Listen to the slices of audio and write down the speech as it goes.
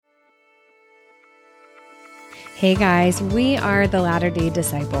Hey guys, we are the Latter-day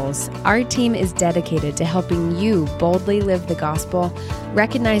Disciples. Our team is dedicated to helping you boldly live the gospel,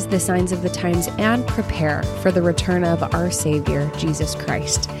 recognize the signs of the times, and prepare for the return of our Savior, Jesus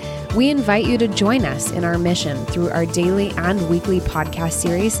Christ. We invite you to join us in our mission through our daily and weekly podcast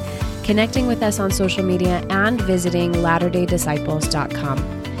series, connecting with us on social media, and visiting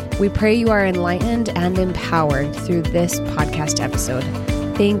latterdaydisciples.com. We pray you are enlightened and empowered through this podcast episode.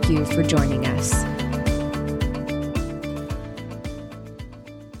 Thank you for joining us.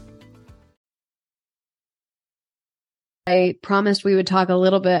 I promised we would talk a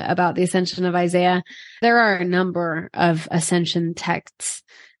little bit about the Ascension of Isaiah. There are a number of Ascension texts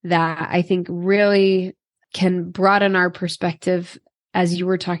that I think really can broaden our perspective, as you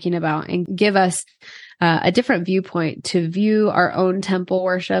were talking about, and give us a different viewpoint to view our own temple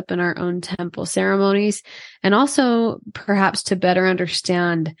worship and our own temple ceremonies, and also perhaps to better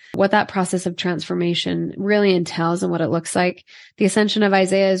understand what that process of transformation really entails and what it looks like. The Ascension of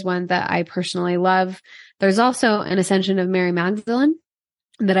Isaiah is one that I personally love. There's also an Ascension of Mary Magdalene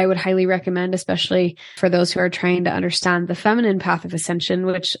that I would highly recommend, especially for those who are trying to understand the feminine path of ascension,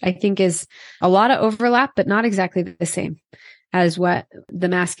 which I think is a lot of overlap, but not exactly the same as what the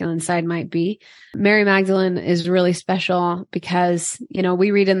masculine side might be. Mary Magdalene is really special because, we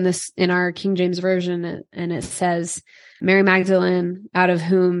read in our King James Version, and it says, Mary Magdalene, out of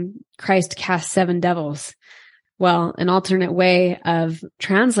whom Christ cast 7 devils. Well, an alternate way of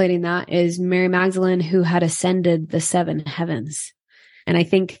translating that is Mary Magdalene who had ascended the 7 heavens. And I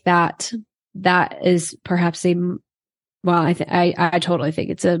think that is perhaps I totally think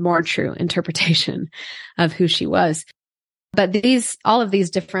it's a more true interpretation of who she was. But all of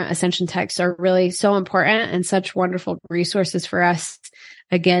these different ascension texts are really so important and such wonderful resources for us,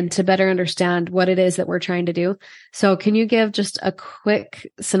 again, to better understand what it is that we're trying to do. So can you give just a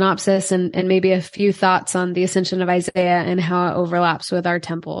quick synopsis and maybe a few thoughts on the Ascension of Isaiah and how it overlaps with our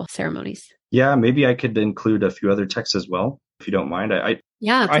temple ceremonies? Yeah, maybe I could include a few other texts as well, if you don't mind. I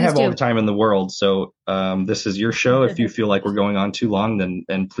have all the time in the world, so this is your show. If you feel like we're going on too long,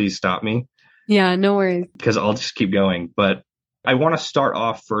 then please stop me. Yeah, no worries. Because I'll just keep going. But I want to start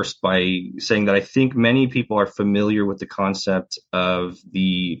off first by saying that I think many people are familiar with the concept of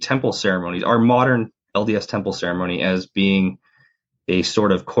the temple ceremonies, our modern LDS temple ceremony, as being a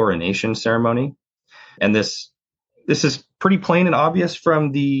sort of coronation ceremony. And this is pretty plain and obvious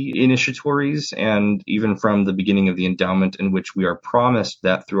from the initiatories and even from the beginning of the endowment, in which we are promised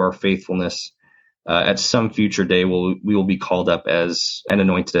that through our faithfulness, at some future day, we will be called up as and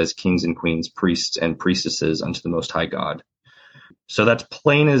anointed as kings and queens, priests and priestesses unto the Most High God. So that's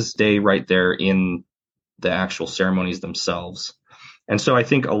plain as day right there in the actual ceremonies themselves. And so I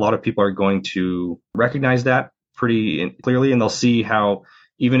think a lot of people are going to recognize that pretty clearly, and they'll see how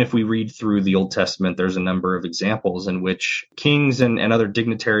even if we read through the Old Testament, there's a number of examples in which kings and other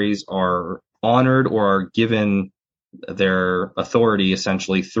dignitaries are honored or are given their authority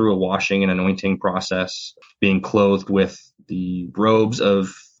essentially through a washing and anointing process, being clothed with the robes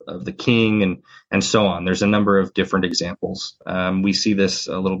of the king and so on. There's a number of different examples. We see this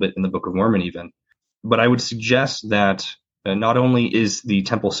a little bit in the Book of Mormon even. But I would suggest that not only is the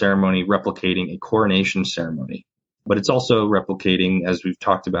temple ceremony replicating a coronation ceremony, but it's also replicating, as we've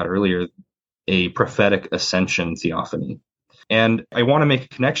talked about earlier, a prophetic ascension theophany. And I want to make a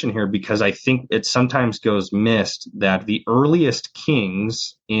connection here because I think it sometimes goes missed that the earliest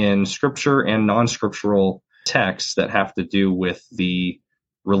kings in scripture and non-scriptural texts that have to do with the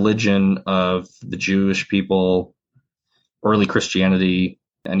religion of the Jewish people, early Christianity,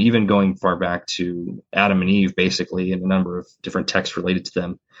 and even going far back to Adam and Eve, basically, and a number of different texts related to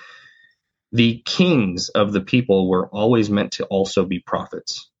them, the kings of the people were always meant to also be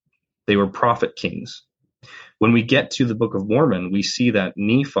prophets. They were prophet kings. When we get to the Book of Mormon, we see that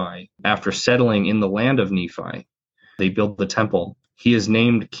Nephi, after settling in the land of Nephi, they build the temple. He is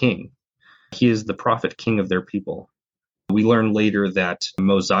named king. He is the prophet king of their people. We learn later that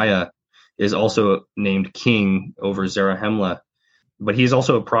Mosiah is also named king over Zarahemla, but he is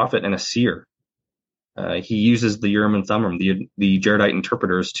also a prophet and a seer. He uses the Urim and Thummim, the Jaredite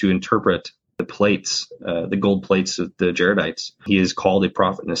interpreters, to interpret the plates, the gold plates of the Jaredites. He is called a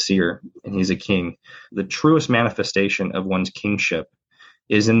prophet and a seer, and he's a king. The truest manifestation of one's kingship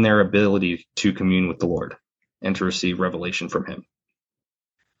is in their ability to commune with the Lord and to receive revelation from him.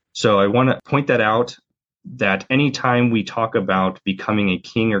 So I want to point that out, that anytime we talk about becoming a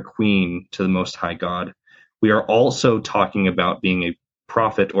king or queen to the Most High God, we are also talking about being a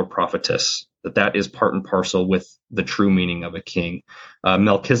prophet or prophetess, that is part and parcel with the true meaning of a king.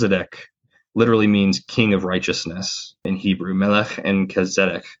 Melchizedek literally means king of righteousness in Hebrew, Melech and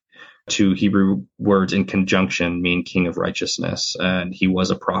Kezedek. two Hebrew words in conjunction mean king of righteousness. And he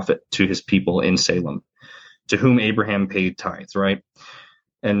was a prophet to his people in Salem, to whom Abraham paid tithes, right?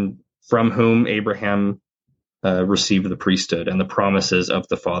 And from whom Abraham received the priesthood and the promises of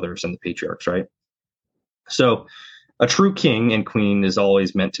the fathers and the patriarchs, right? So a true king and queen is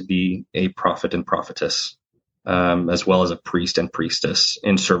always meant to be a prophet and prophetess, as well as a priest and priestess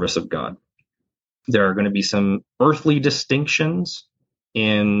in service of God. There are going to be some earthly distinctions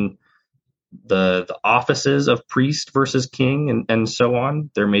in the offices of priest versus king and so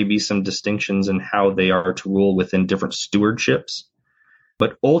on. There may be some distinctions in how they are to rule within different stewardships.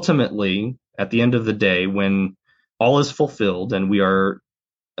 But ultimately, at the end of the day, when all is fulfilled and we are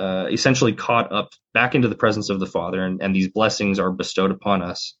essentially caught up back into the presence of the Father and these blessings are bestowed upon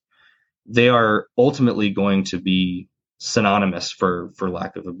us, they are ultimately going to be synonymous, for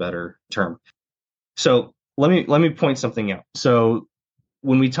lack of a better term. So let me point something out. So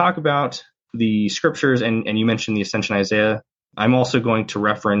when we talk about the scriptures, and you mentioned the Ascension Isaiah, I'm also going to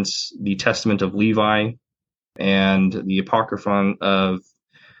reference the Testament of Levi and the Apocryphon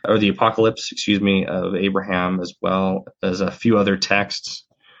or the Apocalypse, of Abraham, as well as a few other texts.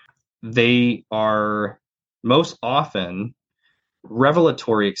 They are most often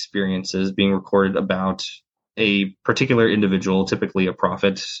revelatory experiences being recorded about a particular individual, typically a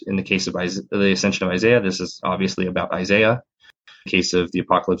prophet. In the case of the Ascension of Isaiah, this is obviously about Isaiah. In the case of the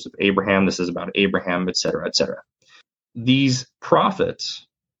Apocalypse of Abraham, this is about Abraham, etc., etc. These prophets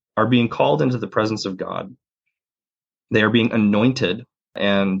are being called into the presence of God. They are being anointed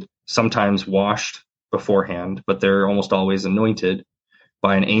and sometimes washed beforehand, but they're almost always anointed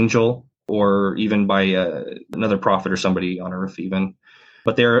by an angel or even by another prophet or somebody on earth even.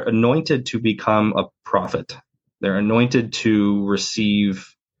 But they're anointed to become a prophet. They're anointed to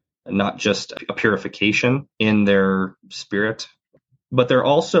receive not just a purification in their spirit, but they're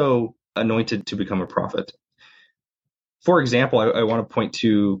also anointed to become a prophet. For example, I want to point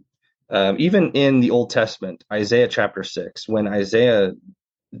to even in the Old Testament, Isaiah chapter 6, when Isaiah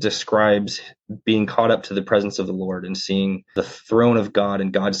describes being caught up to the presence of the Lord and seeing the throne of God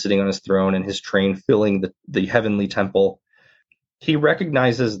and God sitting on his throne and his train filling the heavenly temple. He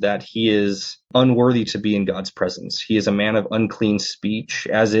recognizes that he is unworthy to be in God's presence. He is a man of unclean speech,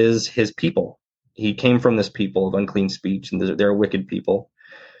 as is his people. He came from this people of unclean speech, and they're a wicked people.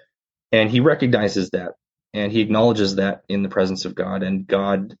 And he recognizes that, and he acknowledges that in the presence of God. And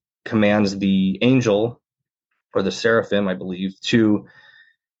God commands the angel, or the seraphim, I believe, to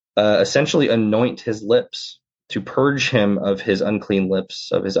essentially anoint his lips, to purge him of his unclean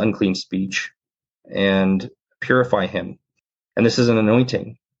lips, of his unclean speech, and purify him. And this is an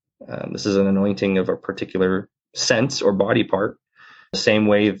anointing. This is an anointing of a particular sense or body part, the same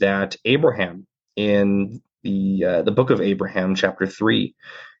way that Abraham, in the book of Abraham, chapter 3,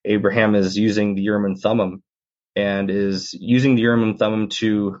 Abraham is using the Urim and Thummim, and is using the Urim and Thummim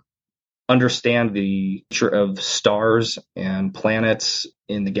to understand the nature of stars and planets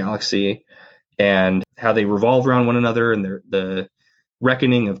in the galaxy and how they revolve around one another, and the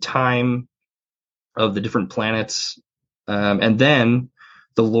reckoning of time of the different planets. And then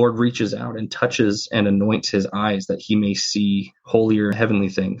the Lord reaches out and touches and anoints his eyes that he may see holier heavenly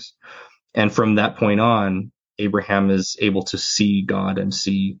things. And from that point on, Abraham is able to see God and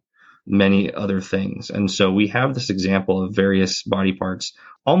see many other things. And so we have this example of various body parts,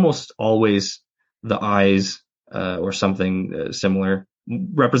 almost always the eyes or something similar,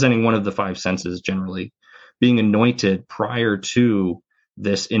 representing one of the five senses generally, being anointed prior to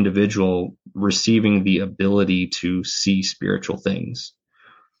this individual receiving the ability to see spiritual things.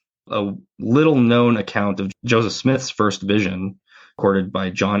 A little known account of Joseph Smith's first vision, recorded by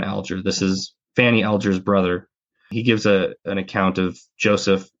John Alger. This is Fanny Alger's brother. He gives an account of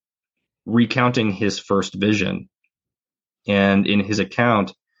Joseph recounting his first vision. And in his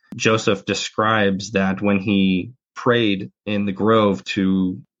account, Joseph describes that when he prayed in the grove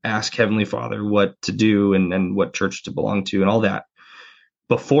to ask Heavenly Father what to do and what church to belong to and all that,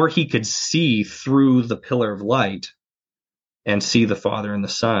 before he could see through the pillar of light and see the Father and the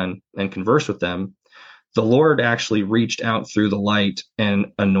Son and converse with them, the Lord actually reached out through the light and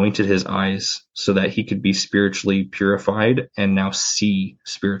anointed his eyes so that he could be spiritually purified and now see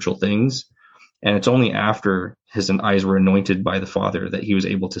spiritual things. And it's only after his eyes were anointed by the Father that he was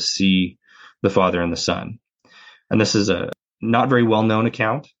able to see the Father and the Son. And this is a not very well-known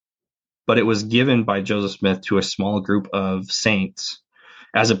account, but it was given by Joseph Smith to a small group of saints,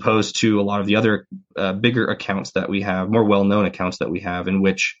 as opposed to a lot of the other bigger accounts that we have, more well-known accounts that we have, in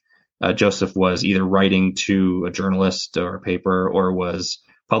which Joseph was either writing to a journalist or a paper, or was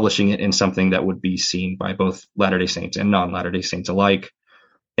publishing it in something that would be seen by both Latter-day Saints and non-Latter-day Saints alike.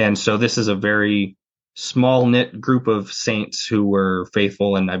 And so this is a very small knit group of saints who were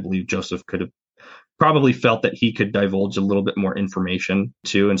faithful. And I believe Joseph could have probably felt that he could divulge a little bit more information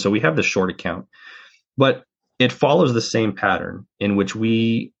too. And so we have the short account, but it follows the same pattern in which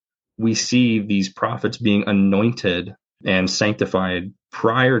we see these prophets being anointed and sanctified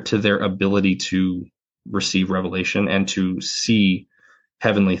prior to their ability to receive revelation and to see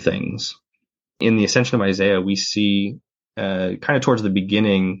heavenly things. In the Ascension of Isaiah, we see kind of towards the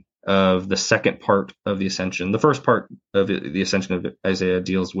beginning of the second part of the Ascension. The first part of the Ascension of Isaiah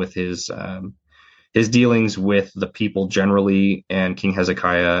deals with his dealings with the people generally and King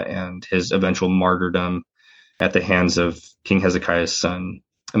Hezekiah and his eventual martyrdom at the hands of King Hezekiah's son,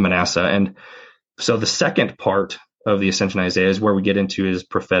 Manasseh. And so the second part of the Ascension of Isaiah is where we get into his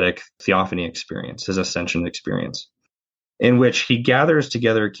prophetic theophany experience, his ascension experience, in which he gathers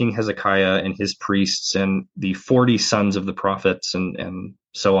together King Hezekiah and his priests and the 40 sons of the prophets and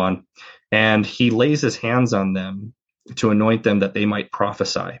so on. And he lays his hands on them to anoint them that they might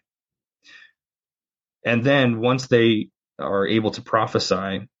prophesy. And then once they are able to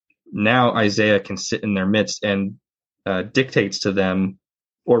prophesy, now Isaiah can sit in their midst and dictates to them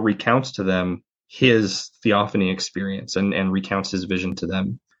or recounts to them his theophany experience and recounts his vision to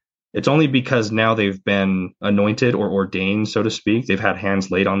them. It's only because now they've been anointed or ordained, so to speak, they've had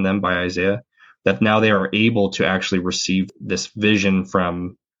hands laid on them by Isaiah, that now they are able to actually receive this vision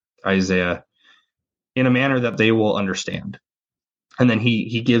from Isaiah in a manner that they will understand. And then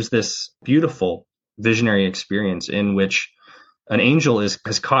he gives this beautiful visionary experience in which an angel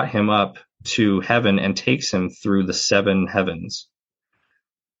has caught him up to heaven and takes him through the 7 heavens.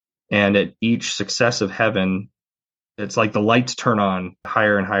 And at each successive heaven, it's like the lights turn on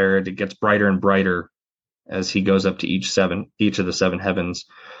higher and higher. It gets brighter and brighter as he goes up to each of the 7 heavens.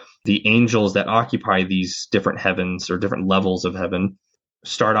 The angels that occupy these different heavens or different levels of heaven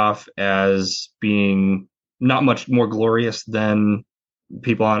start off as being not much more glorious than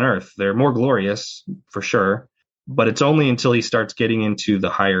people on earth. They're more glorious for sure, but it's only until he starts getting into the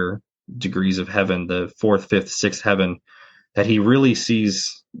higher degrees of heaven, the 4th, 5th, 6th heaven, that he really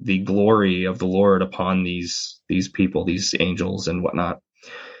sees the glory of the Lord upon these people, these angels and whatnot.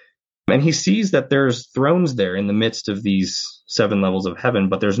 And he sees that there's thrones there in the midst of these 7 levels of heaven,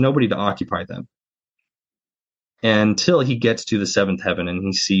 but there's nobody to occupy them. Until he gets to the 7th heaven and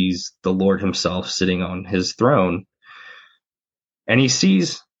he sees the Lord himself sitting on his throne. And he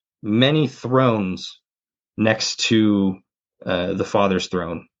sees many thrones next to the Father's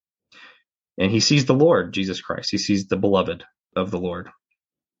throne. And he sees the Lord, Jesus Christ. He sees the beloved of the Lord,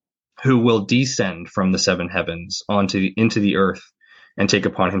 who will descend from the 7 heavens into the earth and take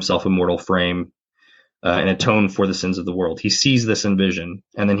upon himself a mortal frame and atone for the sins of the world. He sees this in vision,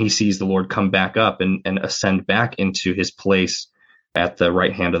 and then he sees the Lord come back up and ascend back into his place at the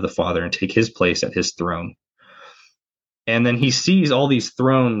right hand of the Father and take his place at his throne. And then he sees all these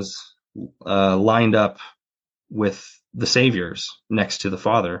thrones lined up with the saviors next to the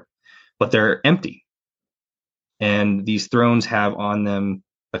Father, but they're empty. And these thrones have on them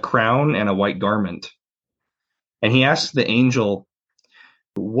a crown and a white garment. And he asks the angel,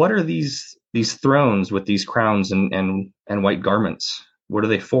 what are these thrones with these crowns and white garments? What are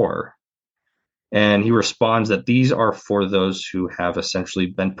they for? And he responds that these are for those who have essentially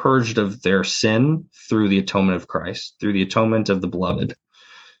been purged of their sin through the atonement of Christ, through the atonement of the beloved,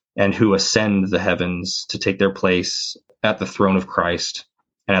 and who ascend the heavens to take their place at the throne of Christ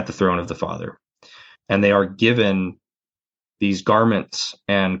and at the throne of the Father. And they are given these garments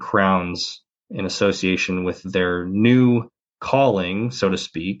and crowns in association with their new calling, so to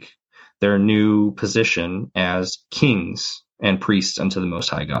speak, their new position as kings and priests unto the Most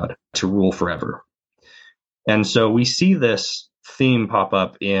High God to rule forever. And so we see this theme pop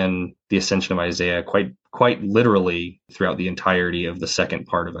up in the Ascension of Isaiah quite literally throughout the entirety of the second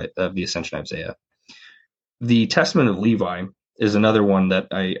part of the Ascension of Isaiah. The Testament of Levi is another one that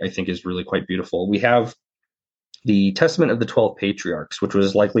I think is really quite beautiful. We have the Testament of the 12 Patriarchs, which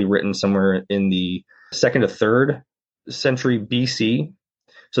was likely written somewhere in the 2nd to 3rd century BC.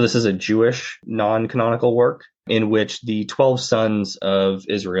 So this is a Jewish non-canonical work in which the 12 sons of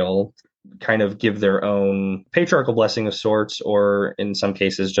Israel kind of give their own patriarchal blessing of sorts, or in some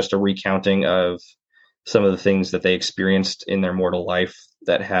cases, just a recounting of some of the things that they experienced in their mortal life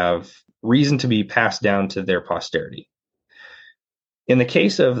that have reason to be passed down to their posterity. In the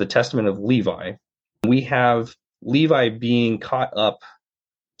case of the Testament of Levi, we have Levi being caught up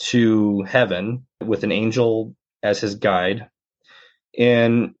to heaven with an angel as his guide,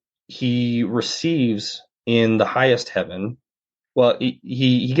 and he receives in the highest heaven. Well,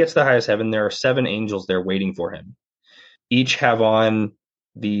 he gets to the highest heaven. There are 7 angels there waiting for him. Each have on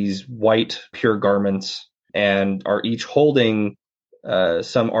these white, pure garments and are each holding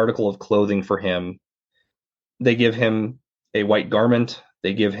some article of clothing for him. They give him a white garment.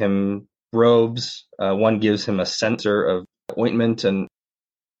 They give him robes. One gives him a censer of ointment, and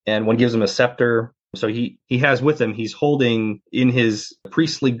one gives him a scepter. So he has with him, he's holding in his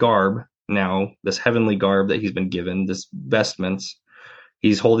priestly garb now, this heavenly garb that he's been given, this vestments.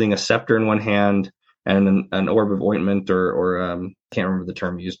 He's holding a scepter in one hand and an orb of ointment, or can't remember the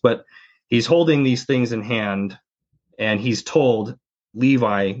term used, but he's holding these things in hand, and he's told,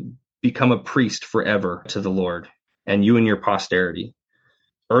 Levi, become a priest forever to the Lord, and you and your posterity.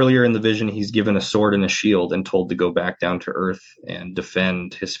 Earlier in the vision, he's given a sword and a shield and told to go back down to earth and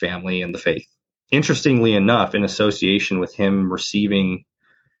defend his family and the faith. Interestingly enough, in association with him receiving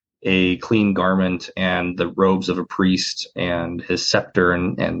a clean garment and the robes of a priest and his scepter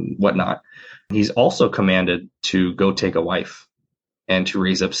and whatnot, he's also commanded to go take a wife and to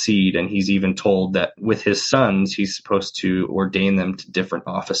raise up seed. And he's even told that with his sons, he's supposed to ordain them to different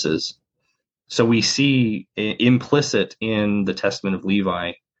offices. So we see implicit in the Testament of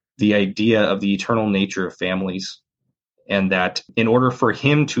Levi the idea of the eternal nature of families, and that in order for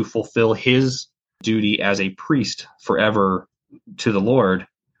him to fulfill his duty as a priest forever to the Lord,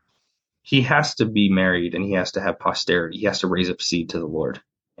 he has to be married and he has to have posterity. He has to raise up seed to the Lord.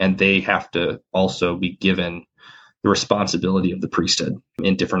 And they have to also be given the responsibility of the priesthood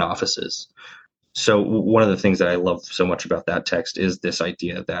in different offices. So one of the things that I love so much about that text is this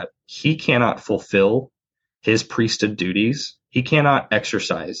idea that he cannot fulfill his priesthood duties. He cannot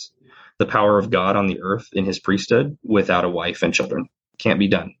exercise the power of God on the earth in his priesthood without a wife and children. Can't be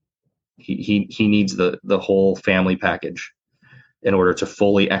done. He needs the whole family package in order to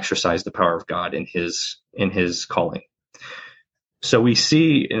fully exercise the power of God in his calling. So we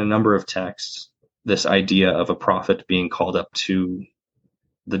see in a number of texts this idea of a prophet being called up to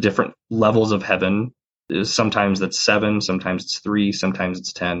the different levels of heaven. Sometimes that's 7, sometimes it's 3, sometimes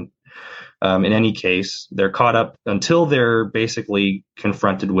it's 10. In any case, they're caught up until they're basically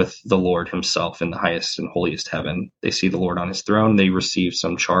confronted with the Lord himself in the highest and holiest heaven. They see the Lord on his throne. They receive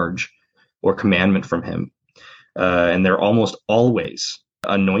some charge or commandment from him. And they're almost always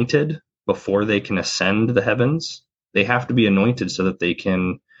anointed before they can ascend the heavens. They have to be anointed so that they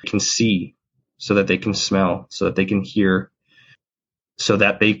can see, so that they can smell, so that they can hear, so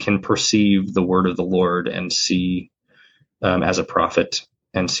that they can perceive the word of the Lord and see as a prophet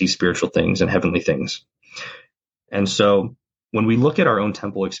and see spiritual things and heavenly things. And so when we look at our own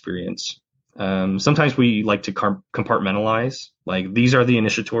temple experience, sometimes we like to compartmentalize, like these are the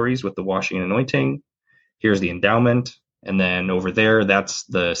initiatories with the washing and anointing. Here's the endowment. And then over there, that's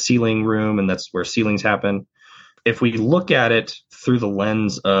the sealing room, and that's where sealings happen. If we look at it through the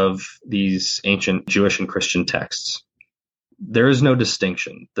lens of these ancient Jewish and Christian texts, there is no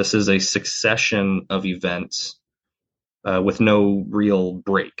distinction. This is a succession of events with no real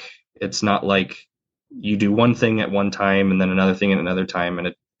break. It's not like you do one thing at one time and then another thing at another time,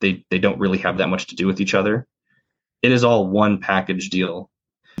 and they don't really have that much to do with each other. It is all one package deal.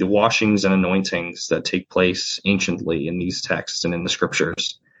 The washings and anointings that take place anciently in these texts and in the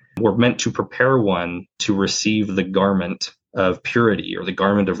scriptures were meant to prepare one to receive the garment of purity or the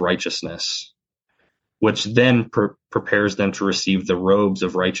garment of righteousness, which then prepares them to receive the robes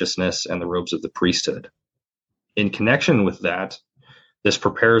of righteousness and the robes of the priesthood. In connection with that, this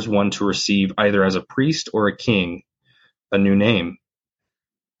prepares one to receive, either as a priest or a king, a new name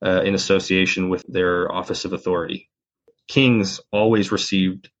in association with their office of authority. Kings always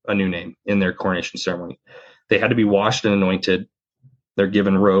received a new name in their coronation ceremony. They had to be washed and anointed. They're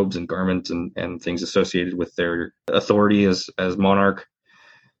given robes and garments and things associated with their authority as monarch.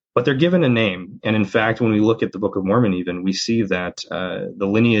 But they're given a name. And in fact, when we look at the Book of Mormon even, we see that the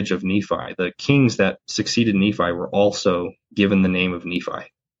lineage of Nephi, the kings that succeeded Nephi, were also given the name of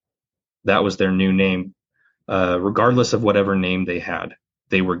Nephi. That was their new name. Regardless of whatever name they had,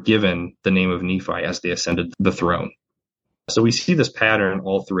 they were given the name of Nephi as they ascended the throne. So we see this pattern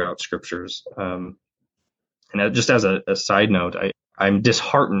all throughout scriptures. And just as a side note, I'm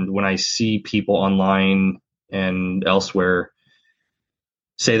disheartened when I see people online and elsewhere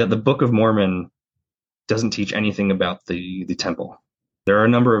say that the Book of Mormon doesn't teach anything about the temple. There are a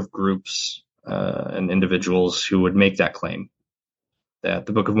number of groups and individuals who would make that claim, that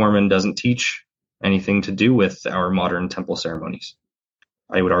the Book of Mormon doesn't teach anything to do with our modern temple ceremonies.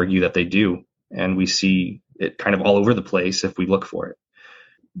 I would argue that they do, and we see it kind of all over the place if we look for it.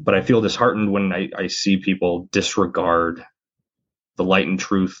 But I feel disheartened when I see people disregard the light and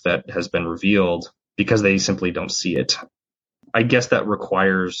truth that has been revealed because they simply don't see it. I guess that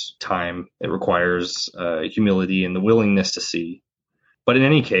requires time. It requires humility and the willingness to see. But in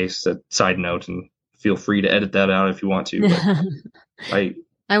any case, a side note, and feel free to edit that out if you want to. But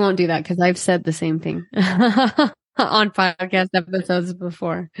I won't do that because I've said the same thing on podcast episodes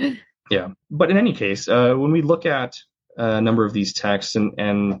before. Yeah. But in any case, when we look at a number of these texts,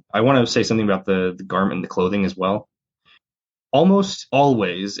 and I want to say something about the garment and the clothing as well. Almost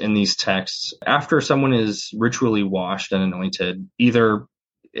always in these texts, after someone is ritually washed and anointed, either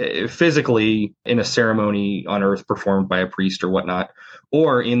physically in a ceremony on earth performed by a priest or whatnot,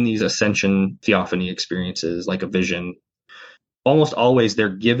 or in these ascension theophany experiences like a vision, almost always they're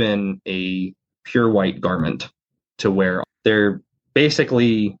given a pure white garment to wear. They're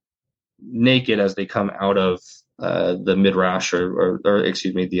basically naked as they come out of the midrash or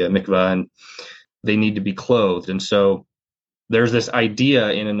excuse me, the mikvah, and they need to be clothed. And so there's this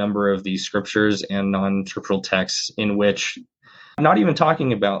idea in a number of these scriptures and non-scriptural texts in which, not even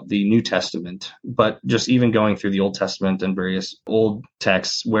talking about the New Testament, but just even going through the Old Testament and various old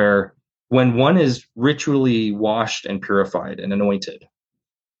texts, where when one is ritually washed and purified and anointed,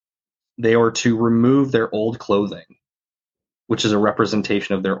 they are to remove their old clothing, which is a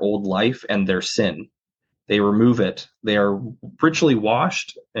representation of their old life and their sin. They remove it. They are ritually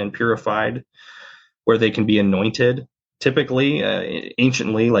washed and purified, where they can be anointed. Typically,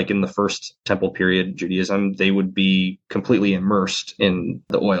 anciently, like in the first temple period Judaism, they would be completely immersed in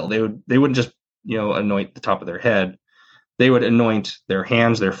the oil. They wouldn't just anoint the top of their head. They would anoint their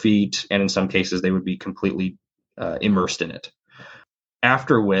hands, their feet, and in some cases they would be completely immersed in it.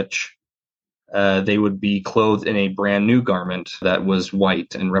 After which, they would be clothed in a brand new garment that was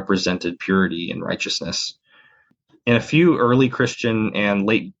white and represented purity and righteousness. In a few early Christian and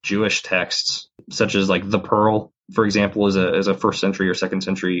late Jewish texts, such as like the Pearl, for example, is a first century or second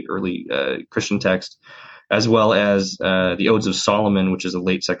century early Christian text, as well as the Odes of Solomon, which is a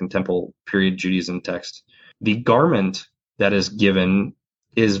late Second Temple period Judaism text. The garment that is given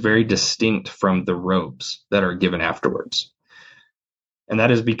is very distinct from the robes that are given afterwards. And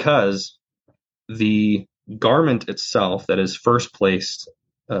that is because the garment itself that is first placed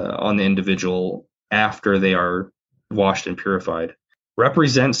on the individual after they are washed and purified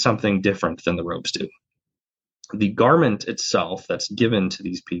represents something different than the robes do. The garment itself that's given to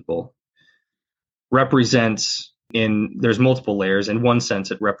these people represents, there's multiple layers. In one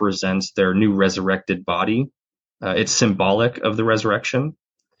sense, it represents their new resurrected body. It's symbolic of the resurrection.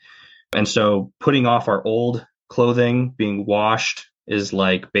 And so putting off our old clothing, being washed, is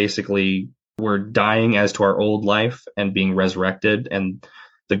like basically we're dying as to our old life and being resurrected. And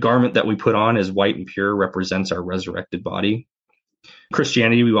the garment that we put on is white and pure, represents our resurrected body.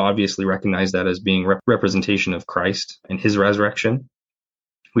 Christianity, we obviously recognize that as being representation of Christ and his resurrection.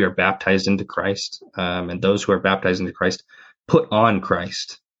 We are baptized into Christ, and those who are baptized into Christ put on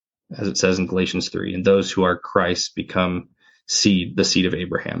Christ, as it says in Galatians 3, and those who are Christ become the seed of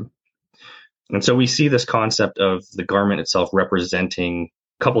Abraham. And so we see this concept of the garment itself representing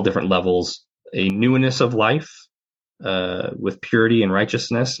a couple different levels: a newness of life with purity and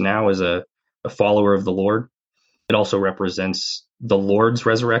righteousness now as a follower of the Lord. It also represents the Lord's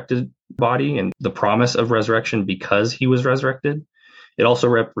resurrected body and the promise of resurrection because he was resurrected. It also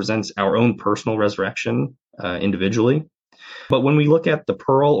represents our own personal resurrection individually. But when we look at the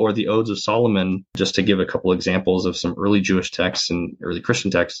Pearl or the Odes of Solomon, just to give a couple examples of some early Jewish texts and early Christian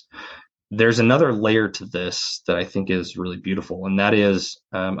texts, there's another layer to this that I think is really beautiful, and that is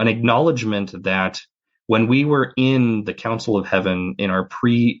an acknowledgement that when we were in the council of heaven in our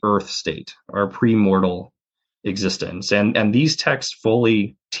pre-earth state, our pre-mortal existence, and these texts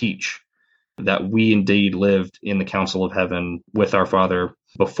fully teach that we indeed lived in the council of heaven with our Father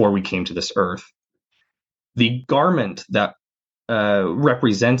before we came to this earth. The garment that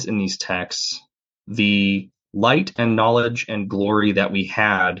represents in these texts the light and knowledge and glory that we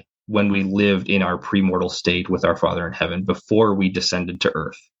had when we lived in our premortal state with our Father in heaven before we descended to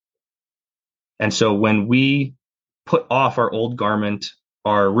earth. And so when we put off our old garment,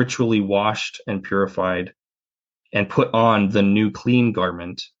 are ritually washed and purified, and put on the new clean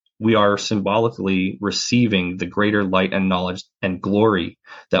garment, we are symbolically receiving the greater light and knowledge and glory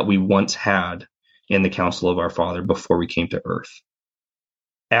that we once had in the council of our Father before we came to earth.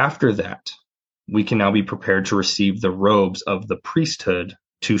 After that, we can now be prepared to receive the robes of the priesthood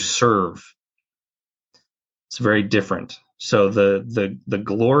to serve. It's very different. So the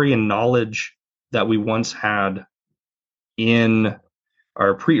glory and knowledge that we once had in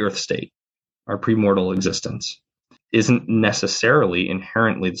our pre-earth state, our premortal existence, isn't necessarily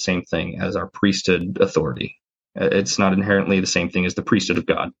inherently the same thing as our priesthood authority. It's not inherently the same thing as the priesthood of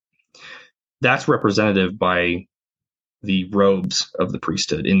God. That's representative by the robes of the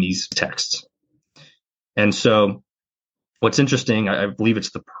priesthood in these texts. And so What's interesting, I believe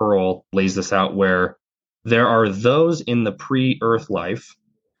it's the Pearl lays this out, where there are those in the pre-earth life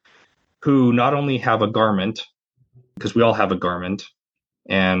who not only have a garment, because we all have a garment,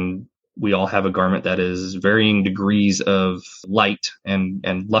 and we all have a garment that is varying degrees of light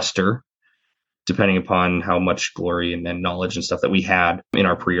and luster, depending upon how much glory and knowledge and stuff that we had in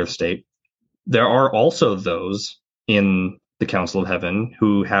our pre-earth state. There are also those in the Council of Heaven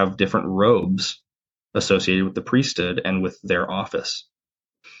who have different robes associated with the priesthood and with their office.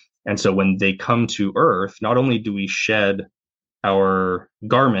 And so when they come to earth, not only do we shed our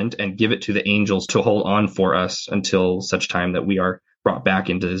garment and give it to the angels to hold on for us until such time that we are brought back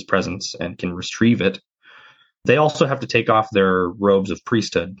into his presence and can retrieve it, they also have to take off their robes of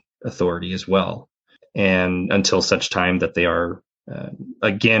priesthood authority as well, and until such time that they are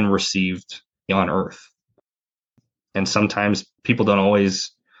again received on earth. And sometimes people don't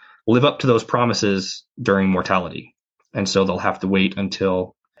always live up to those promises during mortality, and so they'll have to wait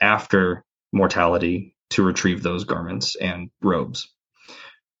until after mortality to retrieve those garments and robes.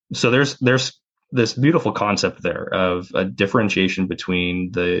 So there's this beautiful concept there of a differentiation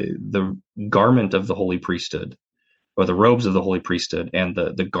between the garment of the holy priesthood, or the robes of the holy priesthood, and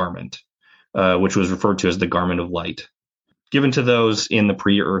the garment, which was referred to as the garment of light, given to those in the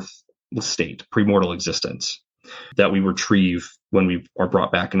pre-earth state, pre-mortal existence, that we retrieve when we are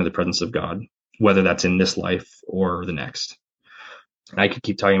brought back into the presence of God, whether that's in this life or the next. I could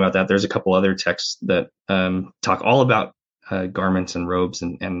keep talking about that. There's a couple other texts that talk all about garments and robes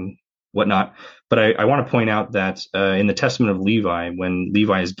and whatnot. But I want to point out that in the Testament of Levi, when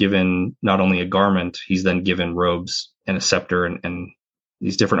Levi is given not only a garment, he's then given robes and a scepter and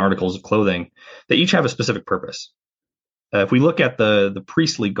these different articles of clothing that each have a specific purpose. If we look at the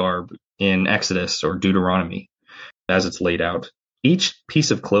priestly garb in Exodus or Deuteronomy, as it's laid out, each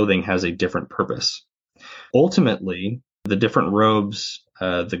piece of clothing has a different purpose. Ultimately, the different robes,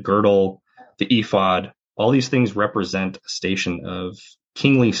 the girdle, the ephod, all these things represent a station of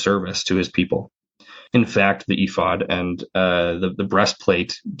kingly service to his people. In fact, the ephod and the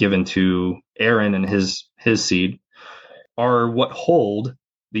breastplate given to Aaron and his seed are what hold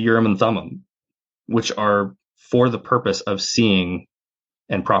the Urim and Thummim, which are for the purpose of seeing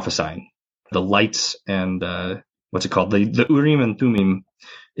and prophesying. The lights and what's it called? The Urim and Thummim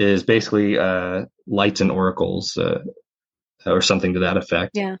is basically lights and oracles, or something to that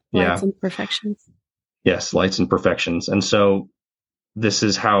effect. Yeah, lights and perfections. Yes, lights and perfections. And so this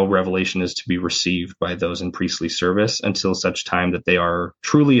is how revelation is to be received by those in priestly service until such time that they are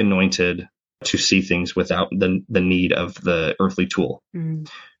truly anointed to see things without the need of the earthly tool. Mm.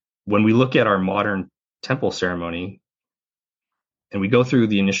 When we look at our modern temple ceremony and we go through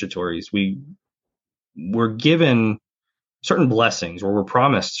the initiatories, we're given certain blessings, or we're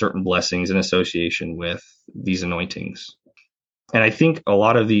promised certain blessings in association with these anointings. And I think a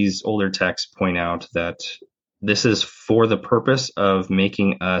lot of these older texts point out that this is for the purpose of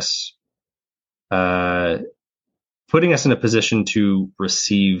making us, putting us in a position to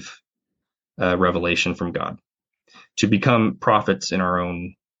receive revelation from God, to become prophets in our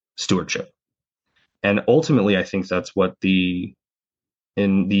own stewardship. And ultimately, I think that's what in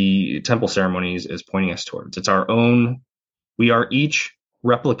the temple ceremonies is pointing us towards. It's our own, we are each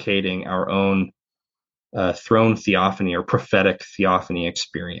replicating our own throne theophany or prophetic theophany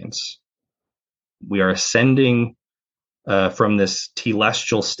experience. We are ascending from this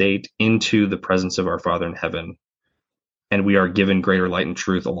telestial state into the presence of our Father in heaven, and we are given greater light and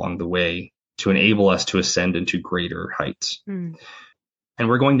truth along the way to enable us to ascend into greater heights. Mm. And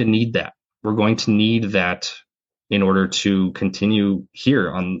we're going to need that. We're going to need that in order to continue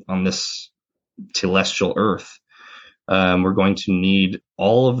here on this telestial earth. We're going to need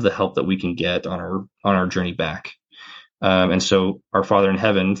all of the help that we can get on our journey back. And so our Father in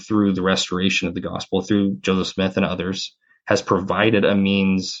heaven, through the restoration of the gospel, through Joseph Smith and others, has provided a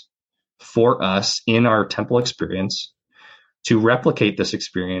means for us in our temple experience to replicate this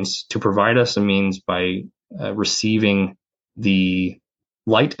experience, to provide us a means by receiving the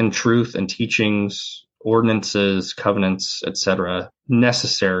light and truth and teachings, ordinances, covenants, etc.,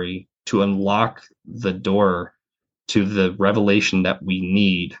 necessary to unlock the door to the revelation that we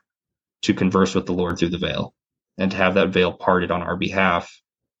need to converse with the Lord through the veil, and to have that veil parted on our behalf,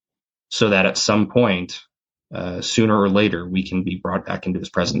 so that at some point, sooner or later, we can be brought back into his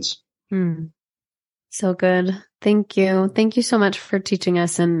presence. So good. Thank you. Thank you so much for teaching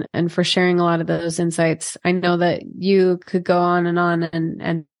us and for sharing a lot of those insights. I know that you could go on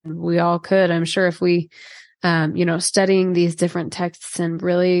and we all could, I'm sure, if we, studying these different texts and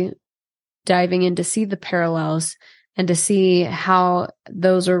really diving in to see the parallels and to see how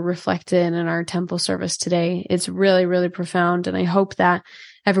those are reflected in our temple service today. It's really, really profound. And I hope that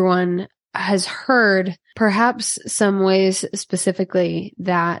everyone has heard perhaps some ways specifically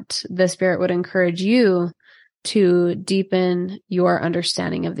that the Spirit would encourage you to deepen your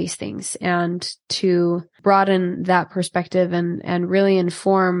understanding of these things and to broaden that perspective and really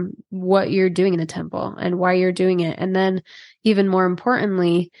inform what you're doing in the temple and why you're doing it. And then even more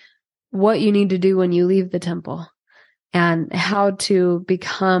importantly, what you need to do when you leave the temple and how to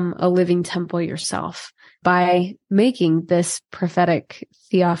become a living temple yourself by making this prophetic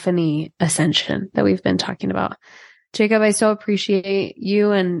theophany ascension that we've been talking about. Jacob, I so appreciate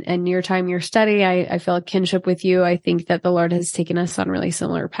you and your time, your study. I feel a kinship with you. I think that the Lord has taken us on really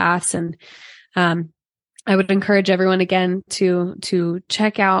similar paths. And I would encourage everyone again to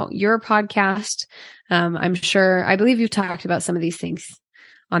check out your podcast. I believe you've talked about some of these things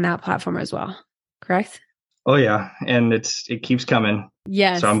on that platform as well, correct? Oh yeah. And it keeps coming.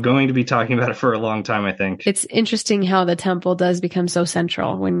 Yes. So I'm going to be talking about it for a long time, I think. It's interesting how the temple does become so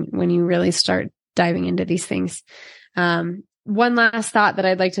central when you really start diving into these things. One last thought that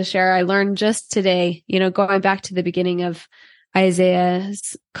I'd like to share. I learned just today, going back to the beginning of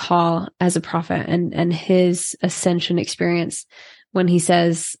Isaiah's call as a prophet and his ascension experience when he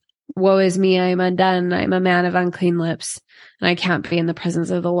says, "Woe is me, I am undone. I am a man of unclean lips, and I can't be in the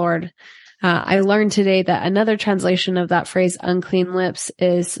presence of the Lord." I learned today that another translation of that phrase, unclean lips,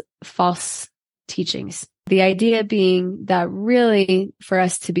 is false teachings. The idea being that really for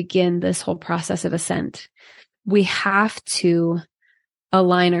us to begin this whole process of ascent, we have to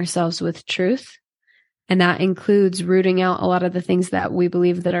align ourselves with truth. And that includes rooting out a lot of the things that we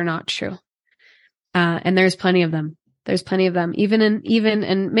believe that are not true. And there's plenty of them. There's plenty of them. Even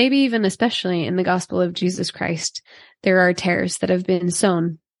and maybe even especially in the gospel of Jesus Christ, there are tares that have been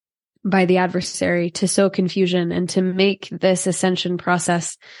sown by the adversary to sow confusion and to make this ascension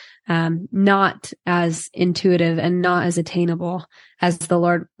process not as intuitive and not as attainable as the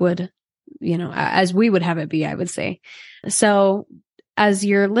Lord would, as we would have it be, I would say. So as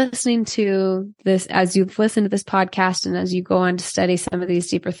you're listening to this, as you've listened to this podcast and as you go on to study some of these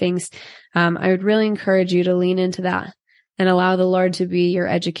deeper things, I would really encourage you to lean into that and allow the Lord to be your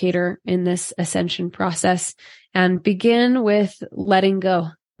educator in this ascension process, and begin with letting go,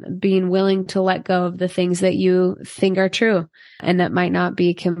 being willing to let go of the things that you think are true and that might not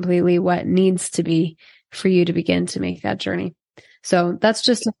be completely what needs to be for you to begin to make that journey. So that's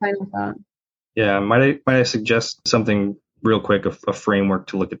just a final thought. Yeah. Might I suggest something real quick, a framework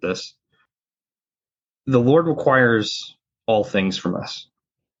to look at this? The Lord requires all things from us.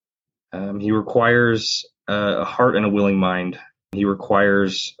 He requires a heart and a willing mind. He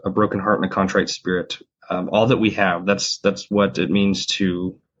requires a broken heart and a contrite spirit. All that we have, that's what it means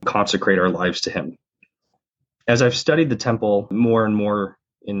to consecrate our lives to Him. As I've studied the temple more and more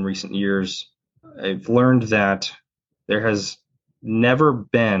in recent years, I've learned that there has never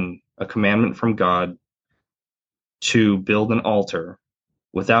been a commandment from God to build an altar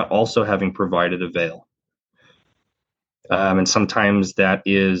without also having provided a veil. And sometimes that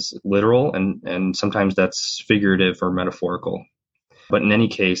is literal and sometimes that's figurative or metaphorical. But in any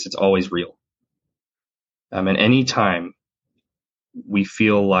case, it's always real. And any time we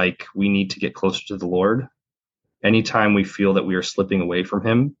feel like we need to get closer to the Lord, anytime we feel that we are slipping away from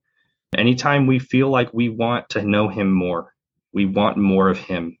Him, anytime we feel like we want to know Him more, we want more of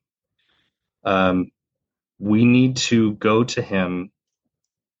Him, we need to go to Him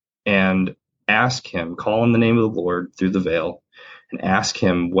and ask Him, call on the name of the Lord through the veil, and ask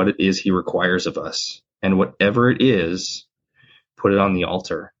Him what it is He requires of us. And whatever it is, put it on the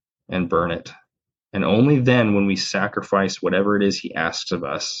altar and burn it. And only then, when we sacrifice whatever it is He asks of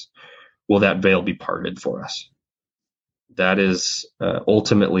us, will that veil be parted for us. That is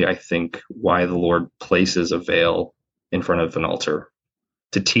ultimately, I think, why the Lord places a veil in front of an altar,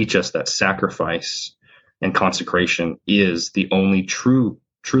 to teach us that sacrifice and consecration is the only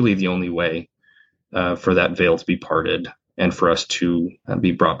truly the only way for that veil to be parted and for us to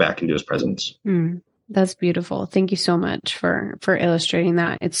be brought back into His presence. That's beautiful. Thank you so much for illustrating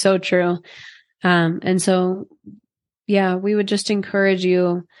that. It's so true. And so, yeah, we would just encourage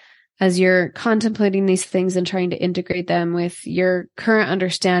you as you're contemplating these things and trying to integrate them with your current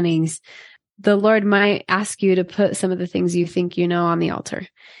understandings. The Lord might ask you to put some of the things you think you know on the altar.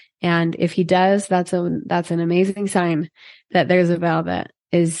 And if He does, that's an amazing sign that there's a veil that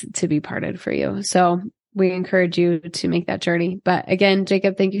is to be parted for you. So we encourage you to make that journey. But again,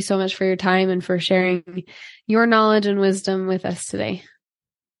 Jacob, thank you so much for your time and for sharing your knowledge and wisdom with us today.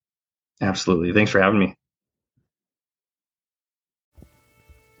 Absolutely. Thanks for having me.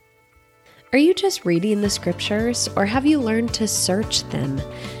 Are you just reading the scriptures, or have you learned to search them?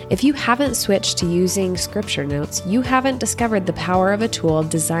 If you haven't switched to using scripture notes, you haven't discovered the power of a tool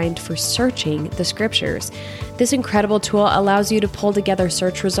designed for searching the scriptures. This incredible tool allows you to pull together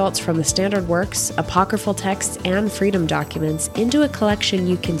search results from the standard works, apocryphal texts, and freedom documents into a collection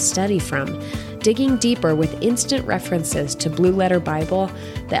you can study from, digging deeper with instant references to Blue Letter Bible,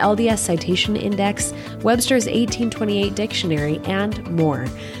 the LDS Citation Index, Webster's 1828 Dictionary, and more.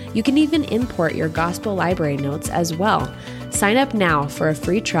 You can even import your gospel library notes as well. Sign up now for a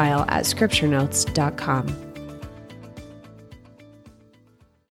free trial at scripturenotes.com.